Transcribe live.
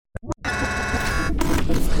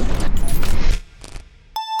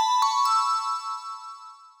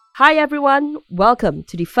Hi everyone, welcome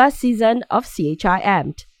to the first season of CHI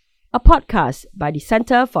Amped, a podcast by the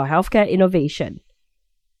Centre for Healthcare Innovation.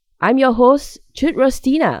 I'm your host, Chut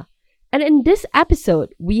Rostina, and in this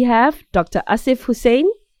episode, we have Dr. Asif Hussain,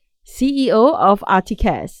 CEO of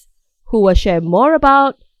Articares, who will share more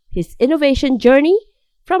about his innovation journey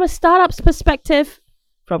from a startup's perspective,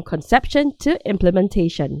 from conception to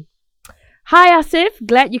implementation. Hi Asif,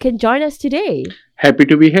 glad you can join us today. Happy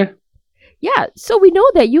to be here. Yeah, so we know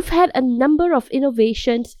that you've had a number of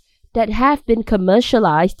innovations that have been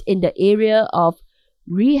commercialized in the area of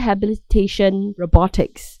rehabilitation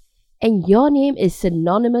robotics, and your name is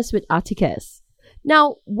synonymous with Articares.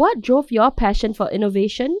 Now, what drove your passion for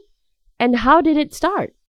innovation, and how did it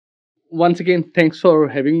start? Once again, thanks for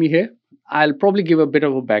having me here. I'll probably give a bit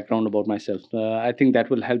of a background about myself. I think that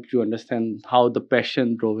will help you understand how the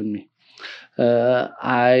passion drove in me.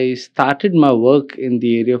 I started my work in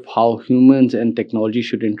the area of how humans and technology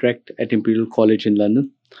should interact at Imperial College in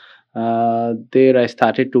London. There, I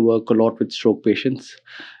started to work a lot with stroke patients.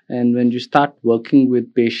 And when you start working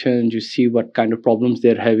with patients, you see what kind of problems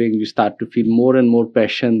they're having. You start to feel more and more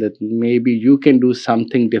passion that maybe you can do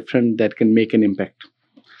something different that can make an impact.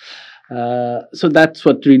 So that's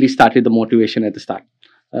what really started the motivation at the start.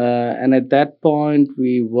 And at that point,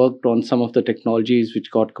 we worked on some of the technologies which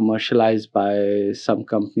got commercialized by some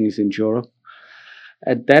companies in Europe.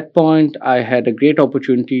 At that point, I had a great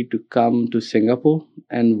opportunity to come to Singapore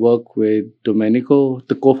and work with Domenico,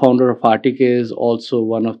 the co-founder of Articares, also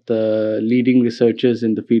one of the leading researchers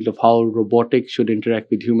in the field of how robotics should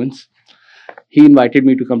interact with humans. He invited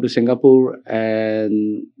me to come to Singapore,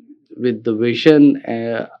 and with the vision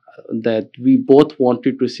that we both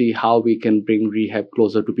wanted to see how we can bring rehab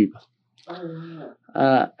closer to people.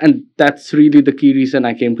 And that's really the key reason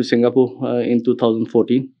I came to Singapore in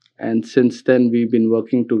 2014. And since then, we've been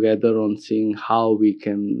working together on seeing how we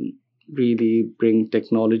can really bring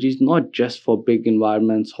technologies, not just for big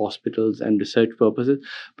environments, hospitals, and research purposes,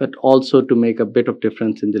 but also to make a bit of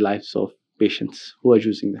difference in the lives of patients who are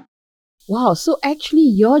using them. Wow, so actually,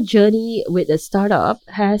 your journey with a startup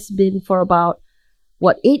has been for about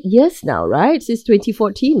 8 years now, right? Since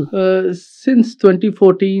 2014. Since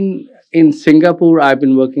 2014, in Singapore, I've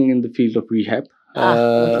been working in the field of rehab.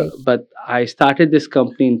 Okay. But I started this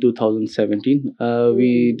company in 2017.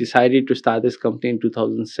 We decided to start this company in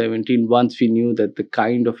 2017 once we knew that the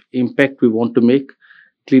kind of impact we want to make.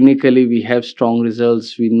 Clinically, we have strong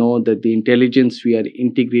results. We know that the intelligence we are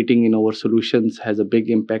integrating in our solutions has a big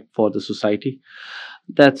impact for the society.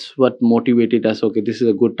 That's what motivated us. Okay, this is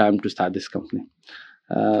a good time to start this company.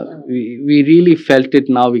 We really felt it.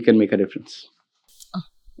 Now we can make a difference.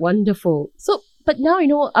 Wonderful. So, but now,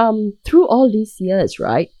 through all these years,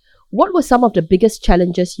 right, what were some of the biggest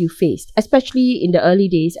challenges you faced, especially in the early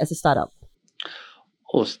days as a startup?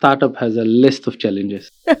 Oh, startup has a list of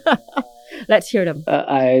challenges. Let's hear them.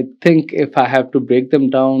 I think if I have to break them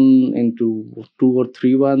down into two or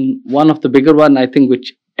three, one of the bigger one, I think,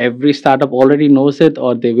 which every startup already knows it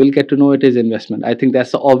or they will get to know it, is investment. I think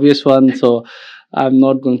that's the obvious one. So I'm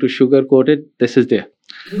not going to sugarcoat it. This is there.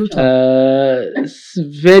 It's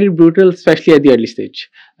very brutal, especially at the early stage.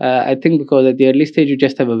 I think because at the early stage, you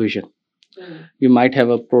just have a vision. You might have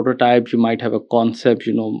a prototype, you might have a concept,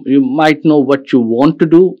 you might know what you want to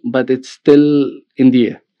do, but it's still in the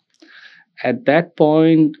air. At that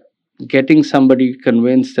point, getting somebody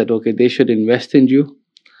convinced that, okay, they should invest in you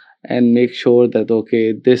and make sure that,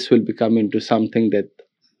 okay, this will become into something that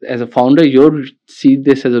as a founder, you see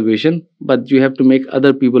this as a vision, but you have to make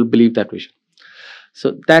other people believe that vision.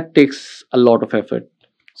 So that takes a lot of effort.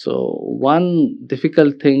 So one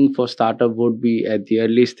difficult thing for startup would be at the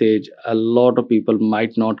early stage, a lot of people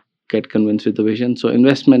might not get convinced with the vision. So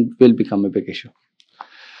investment will become a big issue.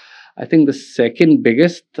 I think the second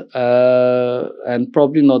biggest, and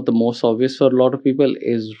probably not the most obvious for a lot of people,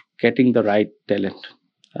 is getting the right talent.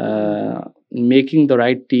 Making the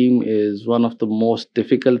right team is one of the most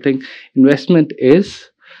difficult things. Investment is,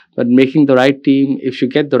 but making the right team, if you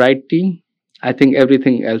get the right team, I think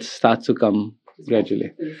everything else starts to come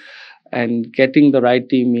gradually. And getting the right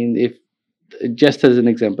team means, if, just as an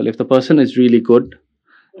example, if the person is really good,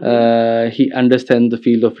 he understands the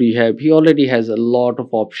field of rehab, he already has a lot of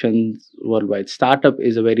options worldwide. Startup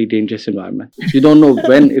is a very dangerous environment. You don't know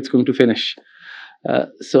when it's going to finish.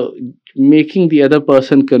 So making the other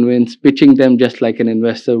person convinced, pitching them just like an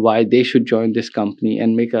investor why they should join this company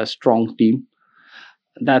and make a strong team,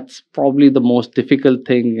 that's probably the most difficult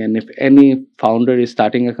thing. And if any founder is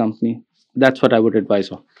starting a company, that's what I would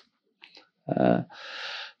advise on.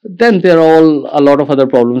 Then there are a lot of other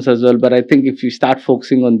problems as well. But I think if you start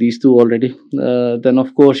focusing on these two already, then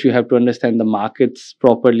of course you have to understand the markets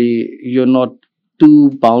properly. You're not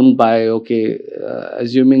too bound by, okay,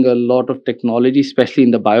 assuming a lot of technology, especially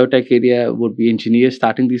in the biotech area, would be engineers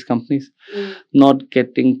starting these companies, not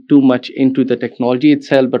getting too much into the technology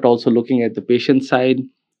itself, but also looking at the patient side.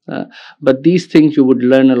 Uh, but these things you would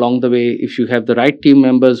learn along the way if you have the right team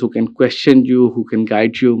members who can question you, who can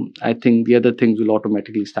guide you. I think the other things will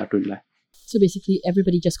automatically start to line. So basically,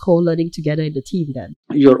 everybody just co-learning together in the team then.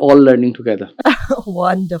 You're all learning together.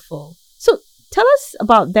 Wonderful. So tell us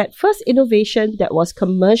about that first innovation that was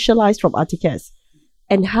commercialized from Articus,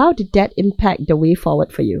 and how did that impact the way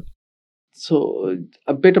forward for you? So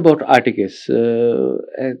a bit about Articus.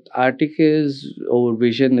 At Articus, our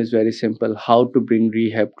vision is very simple: how to bring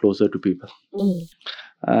rehab closer to people. Mm.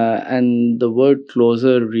 And the word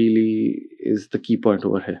closer really is the key point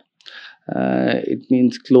over here. It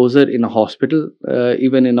means closer in a hospital.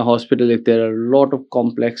 Even in a hospital, if there are a lot of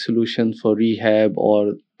complex solutions for rehab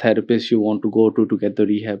or therapists you want to go to get the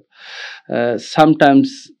rehab,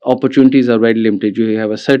 sometimes opportunities are very limited. You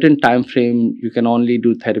have a certain time frame. You can only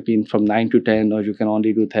do therapy from 9 to 10, or you can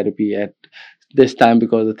only do therapy at this time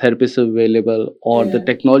because the therapist is available, or the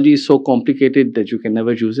technology is so complicated that you can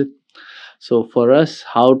never use it. So for us,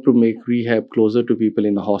 how to make rehab closer to people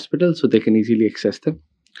in a hospital so they can easily access them.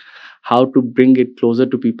 How to bring it closer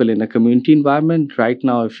to people in a community environment. Right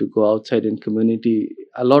now, if you go outside in community,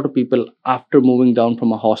 a lot of people, after moving down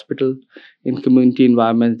from a hospital in community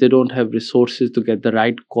environments, they don't have resources to get the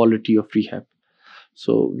right quality of rehab.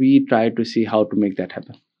 So we try to see how to make that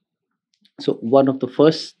happen. So one of the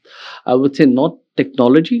first, I would say, not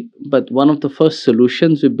technology, but one of the first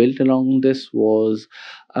solutions we built along this was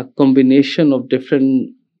a combination of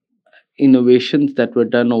different innovations that were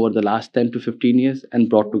done over the last 10 to 15 years and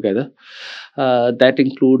brought together. That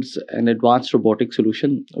includes an advanced robotic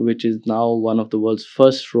solution, which is now one of the world's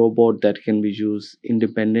first robot that can be used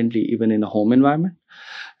independently, even in a home environment.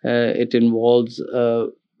 It involves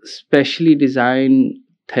specially designed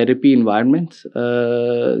therapy environments.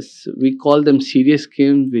 We call them serious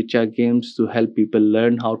games, which are games to help people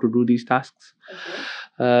learn how to do these tasks.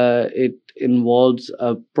 It involves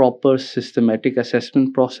a proper systematic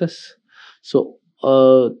assessment process. So,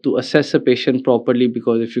 to assess a patient properly,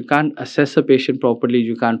 because if you can't assess a patient properly,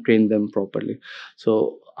 you can't train them properly.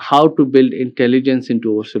 So, how to build intelligence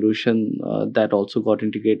into our solution, that also got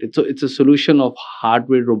integrated. So, it's a solution of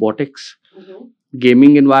hardware robotics,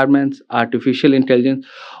 gaming environments, artificial intelligence,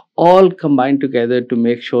 all combined together to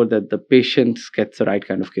make sure that the patients gets the right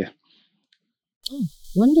kind of care.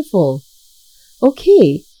 Wonderful.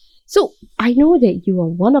 Okay. So I know that you are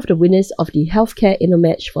one of the winners of the Healthcare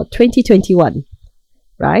InnoMatch for 2021,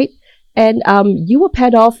 right? And you were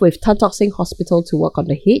paired off with Tan Tock Seng Hospital to work on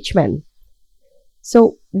the H-Man.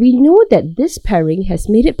 So we know that this pairing has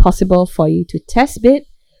made it possible for you to test bid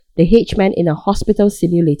the H-Man in a hospital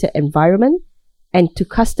simulated environment and to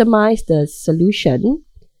customize the solution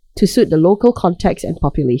to suit the local context and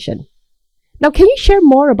population. Now, can you share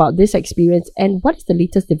more about this experience and what is the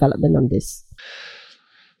latest development on this?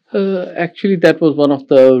 Actually, that was one of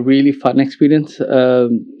the really fun experience.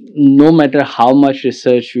 No matter how much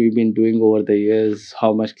research we've been doing over the years,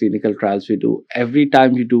 how much clinical trials we do, every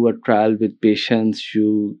time you do a trial with patients,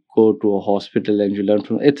 you go to a hospital and you learn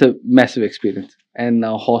from it's a massive experience. And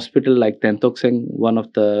a hospital like Tan Tock Seng, one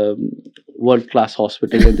of the world-class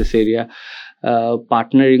hospital in this area,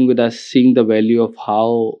 partnering with us, seeing the value of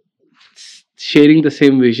how sharing the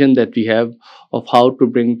same vision that we have of how to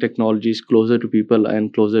bring technologies closer to people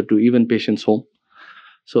and closer to even patients' home.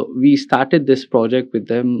 So we started this project with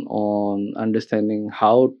them on understanding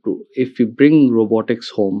how to, if we bring robotics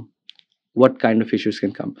home, what kind of issues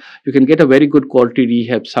can come. You can get a very good quality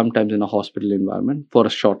rehab sometimes in a hospital environment for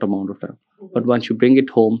a short amount of time. But once you bring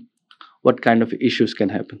it home, what kind of issues can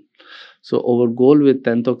happen? So our goal with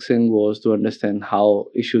Tan Tock Seng was to understand how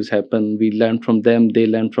issues happen. We learned from them, they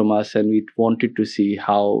learned from us, and we wanted to see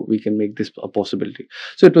how we can make this a possibility.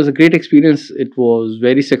 So it was a great experience. It was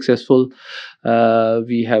very successful.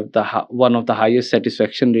 We have one of the highest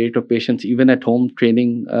satisfaction rate of patients even at home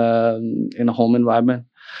training in a home environment.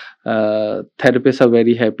 Therapists are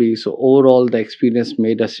very happy. So overall, the experience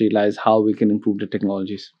made us realize how we can improve the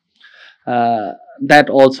technologies.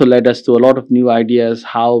 That also led us to a lot of new ideas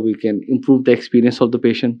how we can improve the experience of the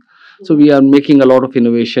patient. So we are making a lot of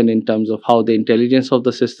innovation in terms of how the intelligence of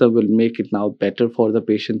the system will make it now better for the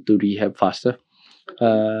patient to rehab faster.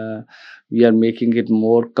 We are making it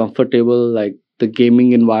more comfortable, like the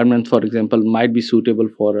gaming environment, for example, might be suitable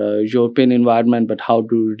for a European environment, but how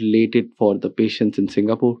to relate it for the patients in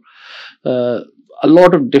Singapore. a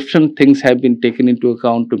lot of different things have been taken into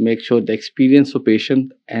account to make sure the experience of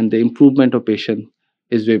patient and the improvement of patient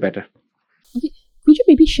is way better. Okay. Could you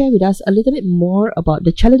maybe share with us a little bit more about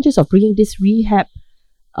the challenges of bringing this rehab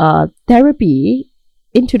therapy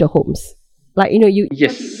into the homes? Like, you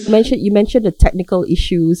Yes. mentioned the technical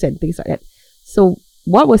issues and things like that. So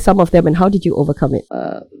what were some of them and how did you overcome it?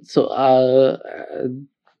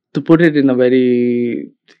 To put it in a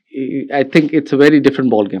very, I think it's a very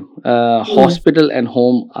different ballgame. Hospital and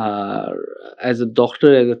home are, as a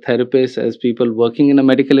doctor, as a therapist, as people working in a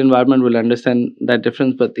medical environment will understand that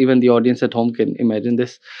difference, but even the audience at home can imagine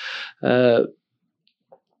this.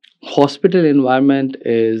 Hospital environment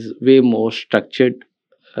is way more structured.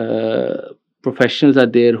 Professionals are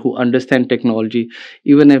there who understand technology,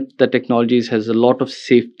 even if the technologies has a lot of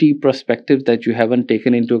safety perspectives that you haven't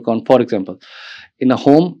taken into account. For example, in a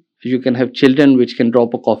home, you can have children which can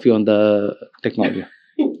drop a coffee on the technology.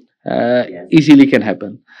 Easily can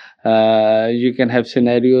happen. You can have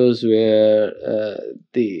scenarios where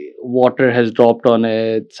the water has dropped on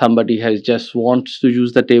it, somebody has just wants to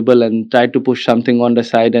use the table and try to push something on the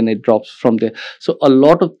side and it drops from there. So a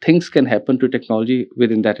lot of things can happen to technology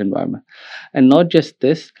within that environment. And not just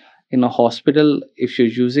this, in a hospital, if you're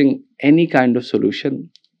using any kind of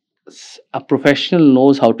solution, a professional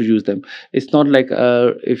knows how to use them. It's not like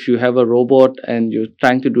if you have a robot and you're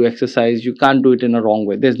trying to do exercise, you can't do it in a wrong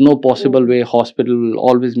way. There's no possible way. Hospital will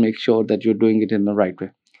always make sure that you're doing it in the right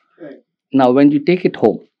way. Now when you take it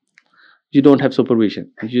home, you don't have supervision,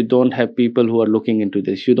 you don't have people who are looking into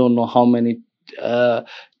this, you don't know how many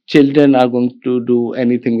children are going to do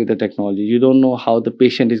anything with the technology, you don't know how the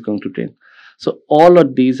patient is going to train. So all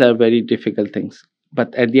of these are very difficult things,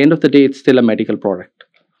 but at the end of the day, it's still a medical product.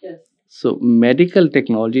 So medical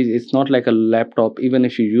technologies, it's not like a laptop. Even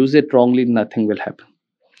if you use it wrongly, nothing will happen.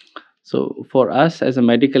 So for us as a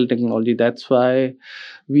medical technology, that's why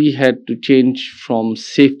we had to change from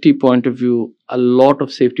safety point of view. A lot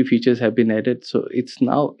of safety features have been added. So it's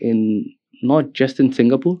now in not just in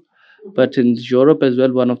Singapore, but in Europe as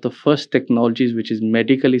well, one of the first technologies which is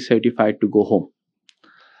medically certified to go home.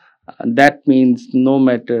 That means no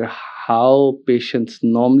matter how patients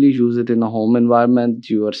normally use it in a home environment,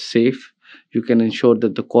 you are safe. You can ensure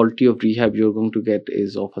that the quality of rehab you're going to get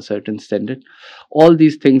is of a certain standard. All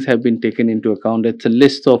these things have been taken into account. It's a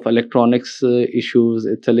list of electronics issues,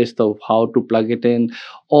 it's a list of how to plug it in.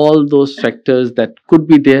 All those factors that could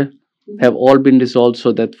be there have all been resolved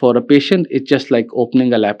so that for a patient, it's just like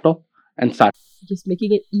opening a laptop and start. Just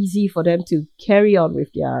making it easy for them to carry on with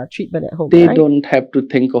their treatment at home. They right? don't have to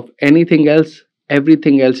think of anything else.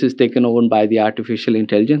 Everything else is taken over by the artificial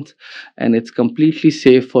intelligence, and it's completely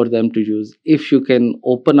safe for them to use. If you can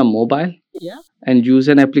open a mobile and use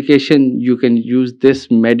an application, you can use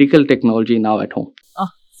this medical technology now at home.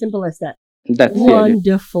 Simple as that. That's the idea.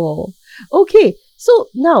 Wonderful. Okay, so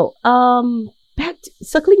now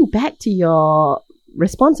circling back to your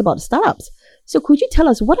response about startups. So could you tell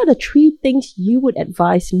us what are the 3 things you would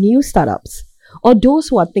advise new startups or those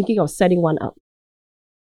who are thinking of setting one up?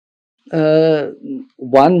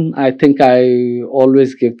 One, I think I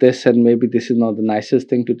always give this, and maybe this is not the nicest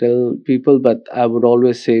thing to tell people, but I would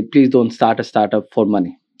always say, please don't start a startup for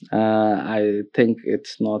money. I think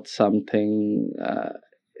it's not something,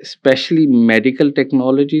 especially medical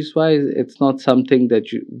technologies wise, it's not something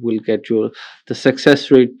that you will get the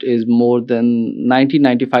success rate is more than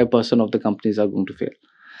 95% of the companies are going to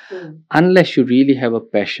fail. Unless you really have a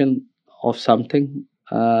passion of something,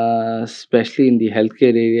 especially in the healthcare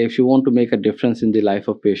area. If you want to make a difference in the life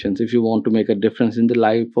of patients, if you want to make a difference in the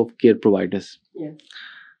life of care providers,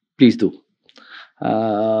 please do.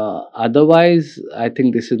 Otherwise, I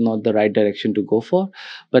think this is not the right direction to go for.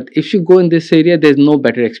 But if you go in this area, there's no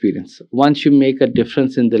better experience. Once you make a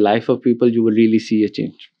difference in the life of people, you will really see a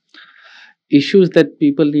change. Issues that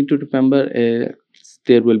people need to remember,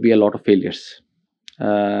 there will be a lot of failures.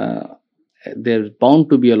 There's bound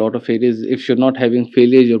to be a lot of failures. If you're not having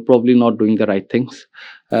failures, you're probably not doing the right things.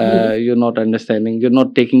 You're not understanding, you're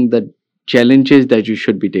not taking the challenges that you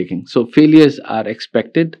should be taking. So failures are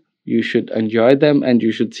expected. You should enjoy them and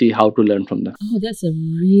you should see how to learn from them. Oh, that's a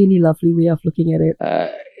really lovely way of looking at it.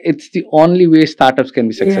 It's the only way startups can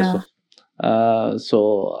be successful.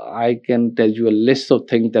 So I can tell you a list of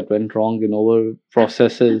things that went wrong in our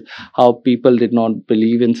processes, how people did not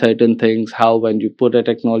believe in certain things, how when you put a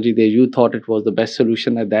technology there, you thought it was the best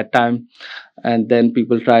solution at that time, and then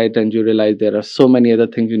people try it and you realize there are so many other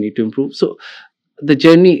things you need to improve. So the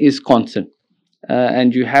journey is constant.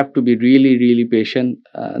 And you have to be really, really patient,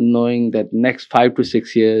 knowing that next 5 to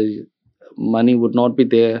 6 years, money would not be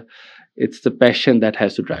there. It's the passion that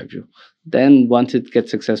has to drive you. Then once it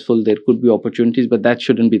gets successful, there could be opportunities, but that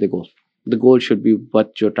shouldn't be the goal. The goal should be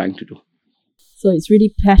what you're trying to do. So it's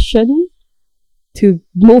really passion to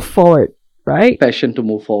move forward, right? Passion to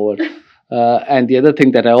move forward. And the other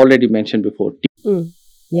thing that I already mentioned before,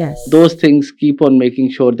 Yes. those things, keep on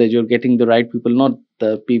making sure that you're getting the right people, not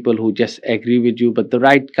the people who just agree with you, but the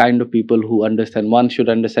right kind of people who understand. One should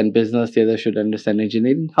understand business, the other should understand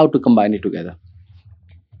engineering, how to combine it together.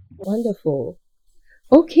 Wonderful.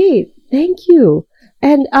 Okay, thank you.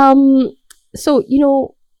 And so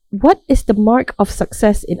what is the mark of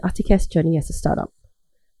success in Articare's journey as a startup?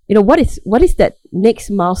 What is that next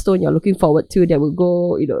milestone you're looking forward to that will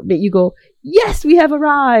go, make you go, yes, we have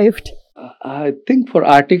arrived? I think for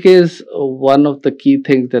Articare, one of the key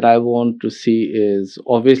things that I want to see is,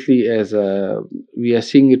 obviously, we are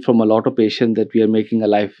seeing it from a lot of patients that we are making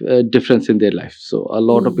a difference in their life. So a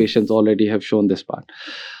lot of patients already have shown this part.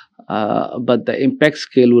 But the impact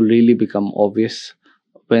scale will really become obvious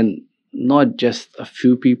when not just a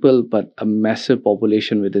few people, but a massive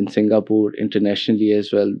population within Singapore, internationally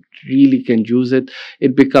as well, really can use it.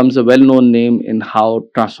 It becomes a well-known name in how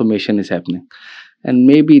transformation is happening. And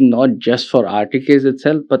maybe not just for Articare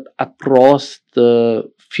itself, but across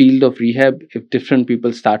the field of rehab, if different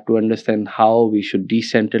people start to understand how we should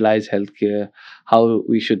decentralize healthcare, how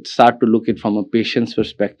we should start to look at it from a patient's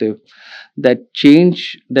perspective, that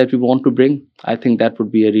change that we want to bring, I think that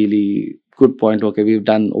would be a really good point. Okay, we've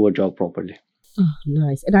done our job properly. Oh,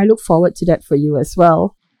 nice. And I look forward to that for you as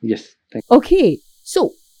well. Yes. Thank you. Okay,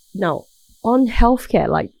 so now on healthcare,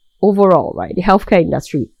 like overall, right, the healthcare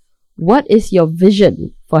industry, what is your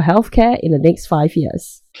vision for healthcare in the next 5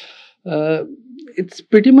 years? It's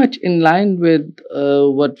pretty much in line with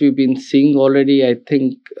what we've been seeing already. I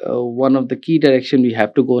think one of the key direction we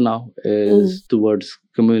have to go now is towards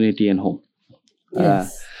community and home.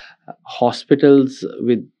 Yes. Hospitals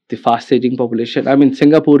with the fast aging population. I mean,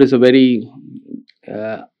 Singapore is a very,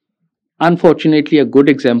 unfortunately, a good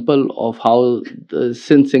example of how,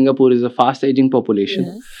 since Singapore is a fast aging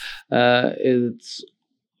population,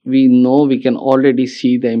 we know we can already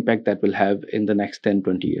see the impact that will have in the next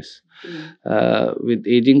 10-20 years. With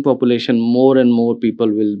aging population, more and more people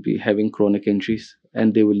will be having chronic injuries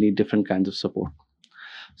and they will need different kinds of support.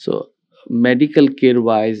 So medical care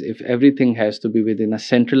wise, if everything has to be within a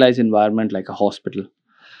centralized environment like a hospital,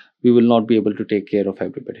 we will not be able to take care of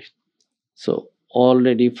everybody. So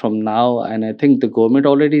already from now, and I think the government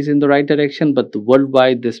already is in the right direction, but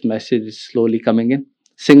worldwide this message is slowly coming in.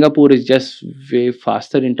 Singapore is just way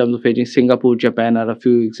faster in terms of aging. Singapore, Japan are a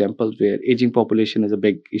few examples where aging population is a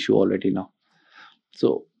big issue already now.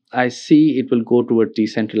 So I see it will go towards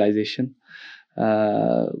decentralization,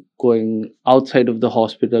 going outside of the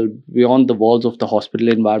hospital, beyond the walls of the hospital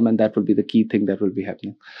environment. That will be the key thing that will be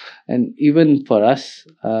happening. And even for us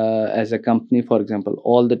as a company, for example,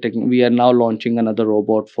 we are now launching another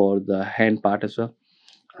robot for the hand part as well,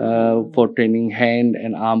 for training hand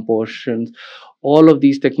and arm portions. All of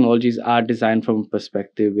these technologies are designed from a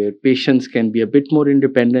perspective where patients can be a bit more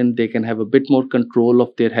independent, they can have a bit more control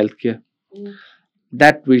of their healthcare.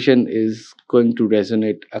 That vision is going to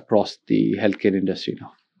resonate across the healthcare industry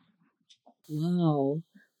now. Wow.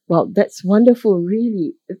 Well, that's wonderful,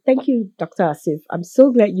 really. Thank you, Dr. Asif. I'm so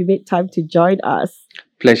glad you made time to join us.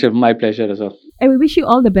 Pleasure, my pleasure as well. And we wish you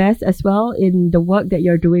all the best as well in the work that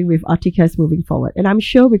you're doing with Articare moving forward. And I'm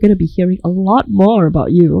sure we're going to be hearing a lot more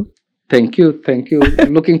about you. Thank you. Thank you.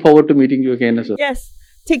 Looking forward to meeting you again as well. Yes.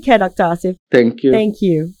 Take care, Dr. Asif. Thank you. Thank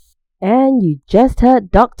you. And you just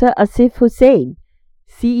heard Dr. Asif Hussain,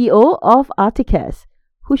 CEO of Articare,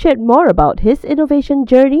 who shared more about his innovation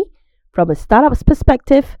journey from a startup's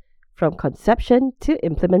perspective, from conception to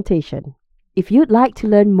implementation. If you'd like to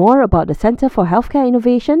learn more about the Centre for Healthcare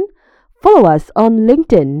Innovation, follow us on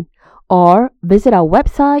LinkedIn or visit our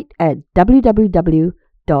website at www.chi.sg.